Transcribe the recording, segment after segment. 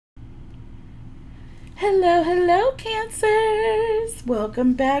Hello, hello, Cancers!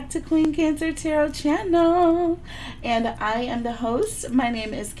 Welcome back to Queen Cancer Tarot channel. And I am the host. My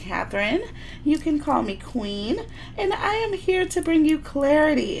name is Catherine. You can call me Queen. And I am here to bring you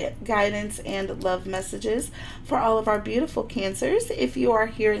clarity, guidance, and love messages for all of our beautiful Cancers. If you are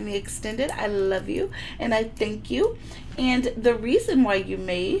here in the extended, I love you and I thank you. And the reason why you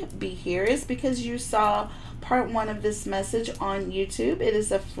may be here is because you saw part 1 of this message on YouTube. It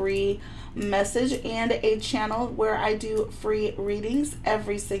is a free message and a channel where I do free readings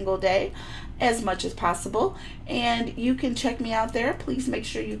every single day as much as possible, and you can check me out there. Please make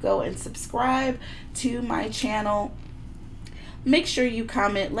sure you go and subscribe to my channel. Make sure you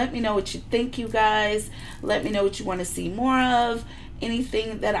comment. Let me know what you think, you guys. Let me know what you want to see more of.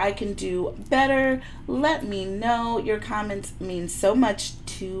 Anything that I can do better, let me know. Your comments mean so much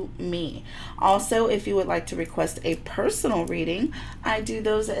to me. Also, if you would like to request a personal reading, I do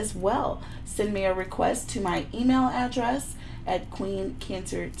those as well. Send me a request to my email address at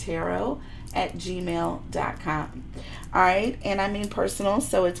queencancertarot@gmail.com. All right, and I mean personal,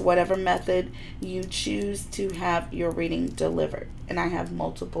 so it's whatever method you choose to have your reading delivered. And I have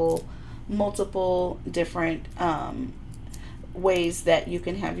multiple different ways that you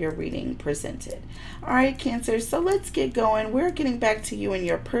can have your reading presented. All right, Cancer, so let's get going. We're getting back to you and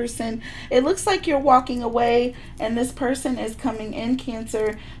your person. It looks like you're walking away and this person is coming in,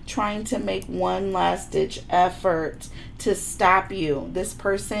 Cancer, trying to make one last ditch effort to stop you. This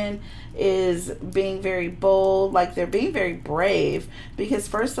person is being very bold, like they're being very brave, because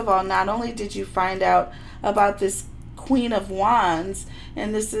first of all, not only did you find out about this Queen of Wands,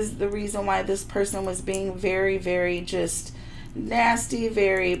 and this is the reason why this person was being very just nasty,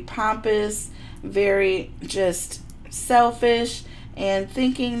 very pompous, very just selfish, and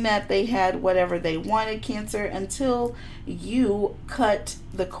thinking that they had whatever they wanted, Cancer, until you cut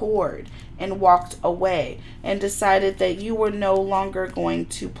the cord and walked away and decided that you were no longer going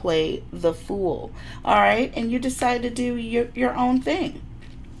to play the fool. All right, and you decided to do your own thing.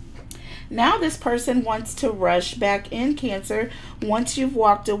 Now this person wants to rush back in, Cancer, once you've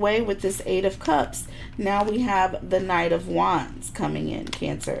walked away with this 8 of Cups. Now we have the Knight of Wands coming in,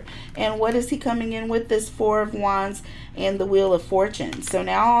 Cancer. And what is he coming in with? This 4 of Wands and the Wheel of Fortune. So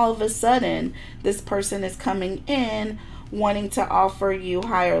now all of a sudden, this person is coming in wanting to offer you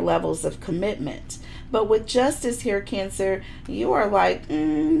higher levels of commitment. But with Justice here, Cancer, you are like,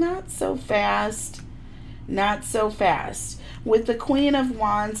 not so fast. Not so fast. With the Queen of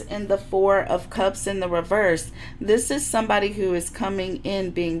Wands and the 4 of Cups in the reverse, this is somebody who is coming in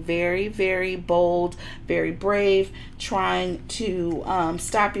being very bold, very brave, trying to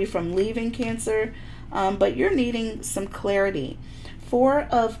stop you from leaving, Cancer, but you're needing some clarity. 4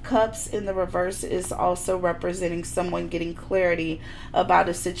 of Cups in the reverse is also representing someone getting clarity about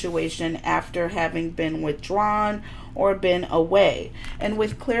a situation after having been withdrawn or been away. And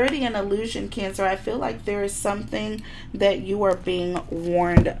with clarity and illusion, Cancer, I feel like there is something that you are being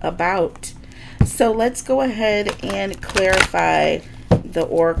warned about. So let's go ahead and clarify the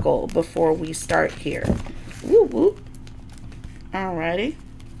oracle before we start here. Woo woo. Alrighty.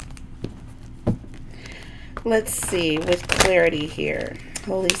 Let's see, with clarity here.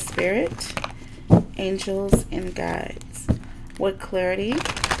 Holy Spirit, angels, and guides. What clarity,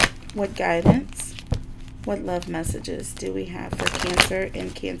 what guidance, what love messages do we have for Cancer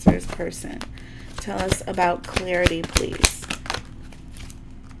and Cancer's person? Tell us about clarity, please.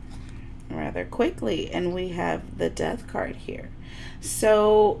 Rather quickly. And we have the Death card here.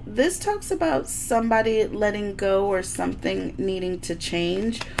 So this talks about somebody letting go or something needing to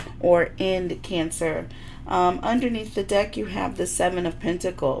change or end, Cancer. Underneath the deck, you have the 7 of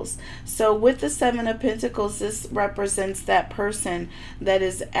Pentacles. So with the 7 of Pentacles, this represents that person that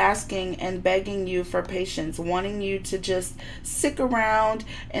is asking and begging you for patience, wanting you to just stick around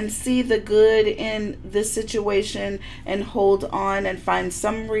and see the good in this situation and hold on and find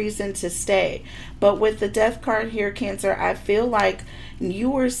some reason to stay. But with the Death card here, Cancer, I feel like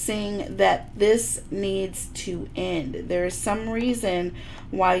you are seeing that this needs to end. There is some reason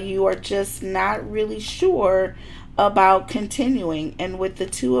why you are just not really sure about continuing. And with the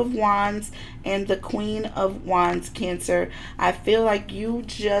 2 of Wands and the Queen of Wands, Cancer, I feel like you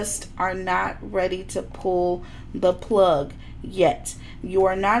just are not ready to pull the plug yet. You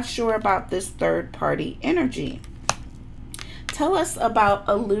are not sure about this third party energy. Tell us about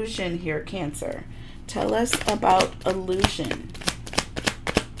illusion here, Cancer. Tell us about illusion.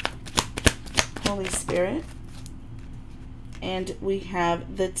 Holy Spirit. And we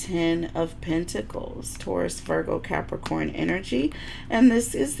have the 10 of Pentacles, Taurus, Virgo, Capricorn energy. And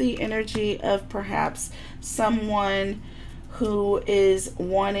this is the energy of perhaps someone who is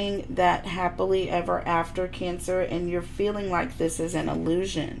wanting that happily ever after, Cancer, and you're feeling like this is an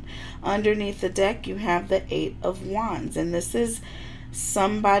illusion. Underneath the deck, you have the 8 of Wands, and this is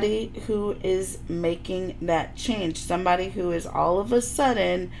somebody who is making that change. Somebody who is all of a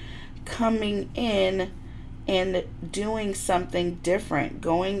sudden coming in and doing something different,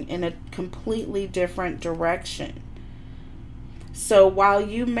 going in a completely different direction. So while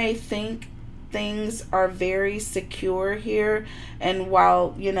you may think things are very secure here, and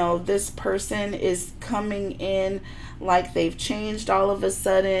while, you know, this person is coming in like they've changed all of a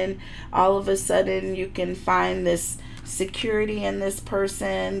sudden you can find this security in this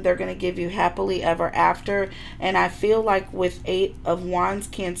person. They're going to give you happily ever after. And I feel like with 8 of Wands,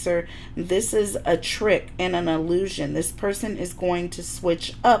 Cancer, this is a trick and an illusion. This person is going to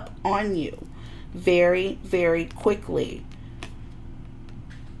switch up on you very, very quickly.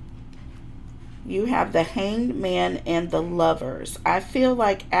 You have the Hanged Man and the Lovers. I feel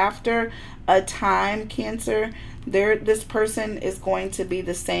like after a time, Cancer, this person is going to be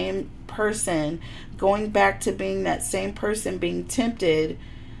the same person, going back to being that same person, being tempted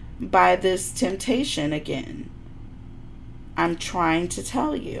by this temptation again. I'm trying to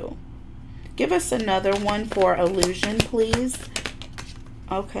tell you. Give us another one for illusion, please.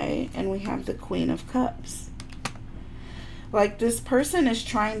 Okay, and we have the Queen of Cups. Like this person is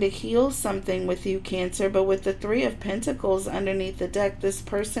trying to heal something with you, Cancer, but with the 3 of Pentacles underneath the deck, this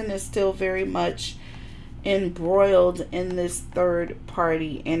person is still very much embroiled in this third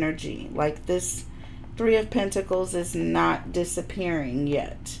party energy. Like this 3 of Pentacles is not disappearing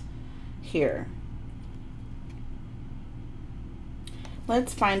yet here.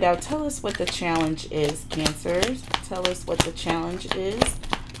 Let's find out. Tell us what the challenge is, Cancers. Tell us what the challenge is,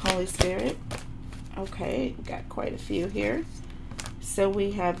 Holy Spirit. Okay, we got quite a few here. So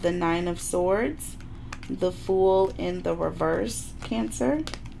we have the 9 of Swords, the Fool in the reverse, Cancer,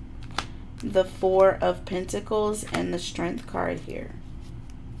 the 4 of Pentacles, and the Strength card here.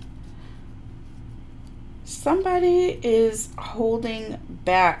 Somebody is holding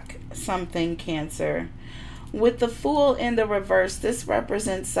back something, Cancer. With the Fool in the reverse, this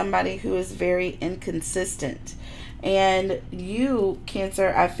represents somebody who is very inconsistent. And you,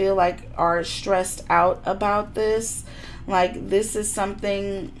 Cancer, I feel like are stressed out about this. Like this is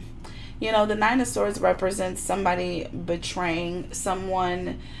something, you know, the 9 of Swords represents somebody betraying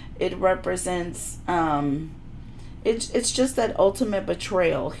someone. It represents, it's just that ultimate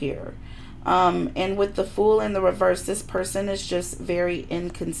betrayal here. And with the Fool in the reverse, this person is just very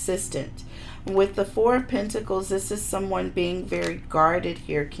inconsistent. With the 4 of Pentacles, this is someone being very guarded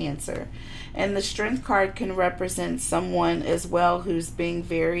here, Cancer. And the Strength card can represent someone as well who's being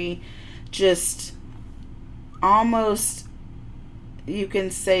very just almost, you can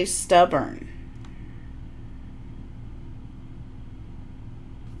say, stubborn.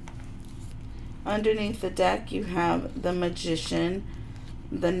 Underneath the deck, you have the Magician,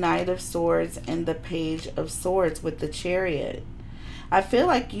 the Knight of Swords, and the Page of Swords with the Chariot. I feel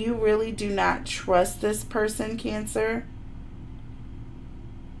like you really do not trust this person, Cancer.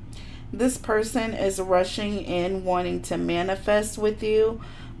 This person is rushing in wanting to manifest with you,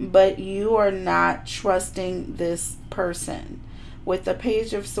 but you are not trusting this person. With the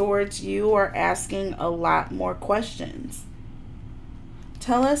Page of Swords, you are asking a lot more questions.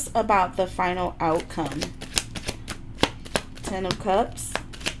 Tell us about the final outcome. 10 of Cups.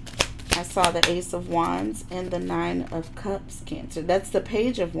 I saw the Ace of Wands and the 9 of Cups, Cancer. That's the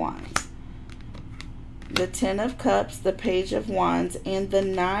Page of Wands. The 10 of Cups, the Page of Wands, and the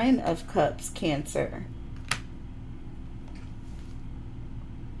 9 of Cups, Cancer.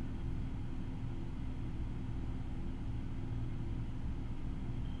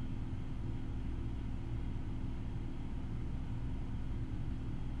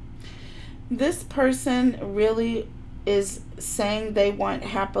 This person really is saying they want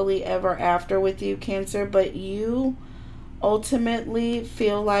happily ever after with you, Cancer, but you ultimately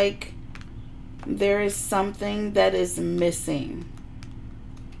feel like there is something that is missing.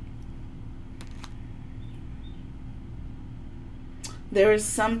 There is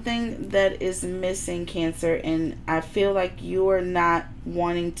something that is missing, Cancer, and I feel like you are not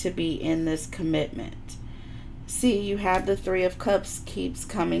wanting to be in this commitment. See, you have the 3 of Cups keeps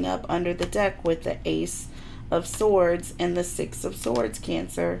coming up under the deck with the Ace of Swords and the 6 of Swords,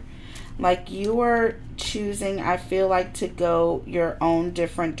 Cancer. Like you are choosing, I feel like, to go your own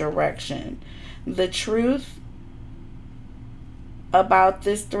different direction. The truth about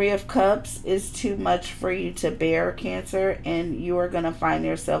this 3 of Cups is too much for you to bear, Cancer, and you are going to find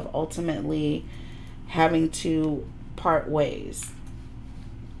yourself ultimately having to part ways.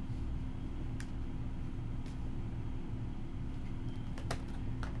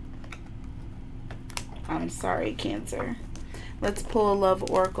 I'm sorry, Cancer. Let's pull a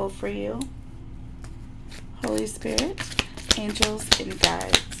love oracle for you. Holy Spirit, angels, and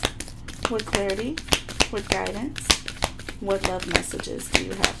guides. With clarity, with guidance, what love messages do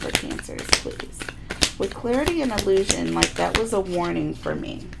you have for Cancers, please? With clarity and illusion, like that was a warning for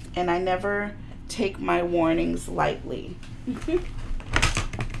me. And I never take my warnings lightly.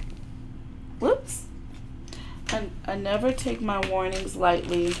 Whoops. I never take my warnings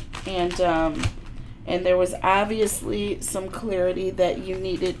lightly. And there was obviously some clarity that you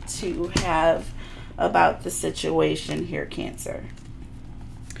needed to have about the situation here, Cancer.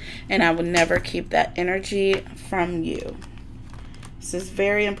 And I would never keep that energy from you. This is a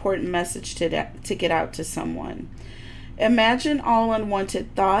very important message to get out to someone. Imagine all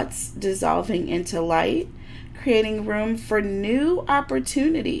unwanted thoughts dissolving into light, creating room for new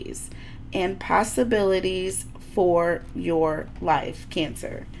opportunities and possibilities for your life,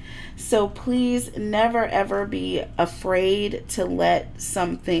 Cancer. So please never ever be afraid to let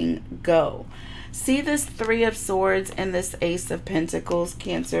something go. See this Three of Swords and this Ace of Pentacles,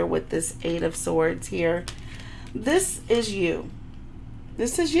 Cancer, with this Eight of Swords here. This is you.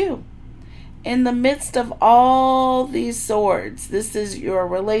 This is you. In the midst of all these swords, this is your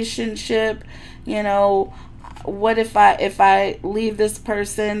relationship. You know, what if I leave this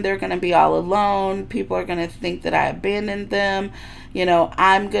person, they're going to be all alone. People are going to think that I abandoned them. You know,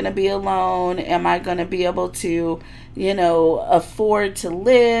 I'm going to be alone. Am I going to be able to, you know, afford to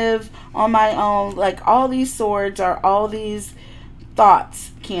live on my own? Like, all these swords are all these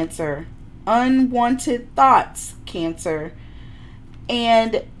thoughts, Cancer. Unwanted thoughts, Cancer.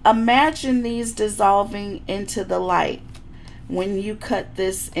 And imagine these dissolving into the light when you cut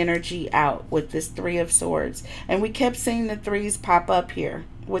this energy out with this Three of Swords. And we kept seeing the threes pop up here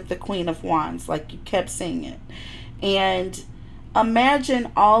with the Queen of Wands, like you kept seeing it. And imagine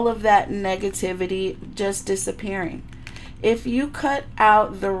all of that negativity just disappearing. If you cut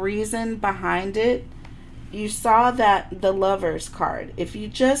out the reason behind it, you saw that the Lovers card. If you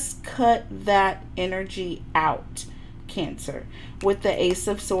just cut that energy out, Cancer, with the Ace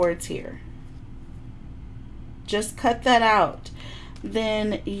of Swords here, just cut that out,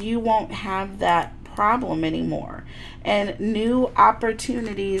 then you won't have that problem anymore. And new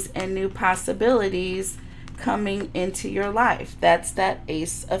opportunities and new possibilities coming into your life. That's that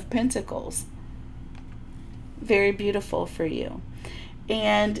Ace of Pentacles. Very beautiful for you.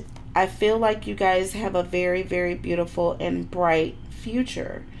 And I feel like you guys have a very, very beautiful and bright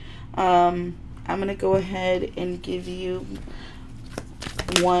future. I'm going to go ahead and give you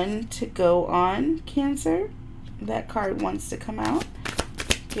one to go on, Cancer. That card wants to come out.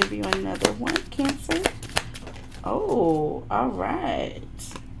 Give you another one, Cancer. Oh, all right.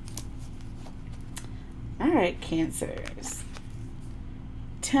 All right, Cancers.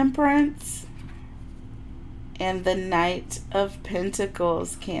 Temperance and the Knight of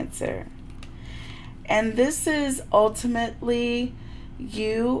Pentacles, Cancer. And this is ultimately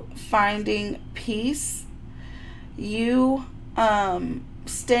you finding peace, you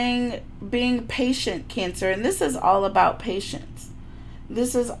being patient, Cancer. And this is all about patience.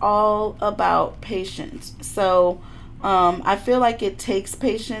 This is all about patience. So I feel like it takes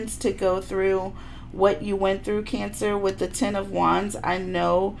patience to go through what you went through, Cancer. With the Ten of Wands, I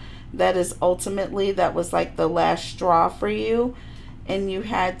know that is ultimately, that was like the last straw for you, and you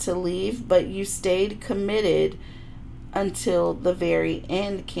had to leave, but you stayed committed until the very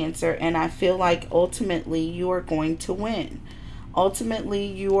end, Cancer. And I feel like ultimately you are going to win. Ultimately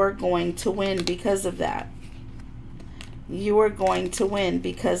you are going to win because of that. You are going to win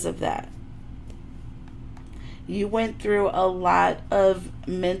because of that. You went through a lot of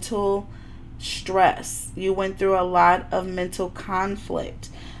mental stress. You went through a lot of mental conflict,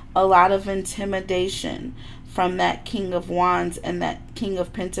 a lot of intimidation from that King of Wands and that King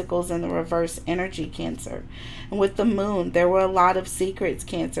of Pentacles in the reverse energy, Cancer. And with the Moon, there were a lot of secrets,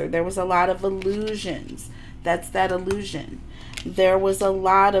 Cancer. There was a lot of illusions. That's that illusion. There was a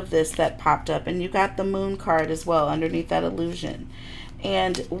lot of this that popped up, and you got the Moon card as well underneath that illusion.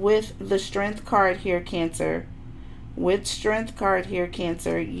 And with the Strength card here, Cancer, with Strength card here,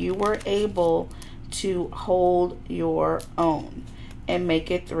 Cancer, you were able to hold your own and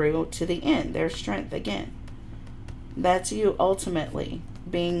make it through to the end. There's Strength again. That's you ultimately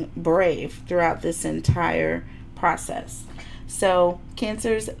being brave throughout this entire process. So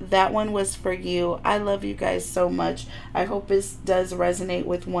Cancers, that one was for you. I love you guys so much. I hope this does resonate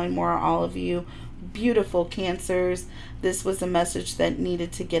with one more all of you beautiful Cancers. This was a message that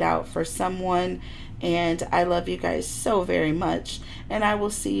needed to get out for someone, and I love you guys so very much. And I will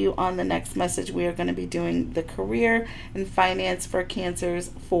see you on the next message. We are going to be doing the career and finance for Cancers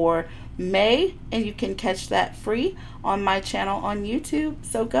for May, and you can catch that free on my channel on YouTube.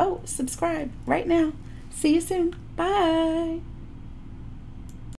 So go subscribe right now. See you soon. Bye.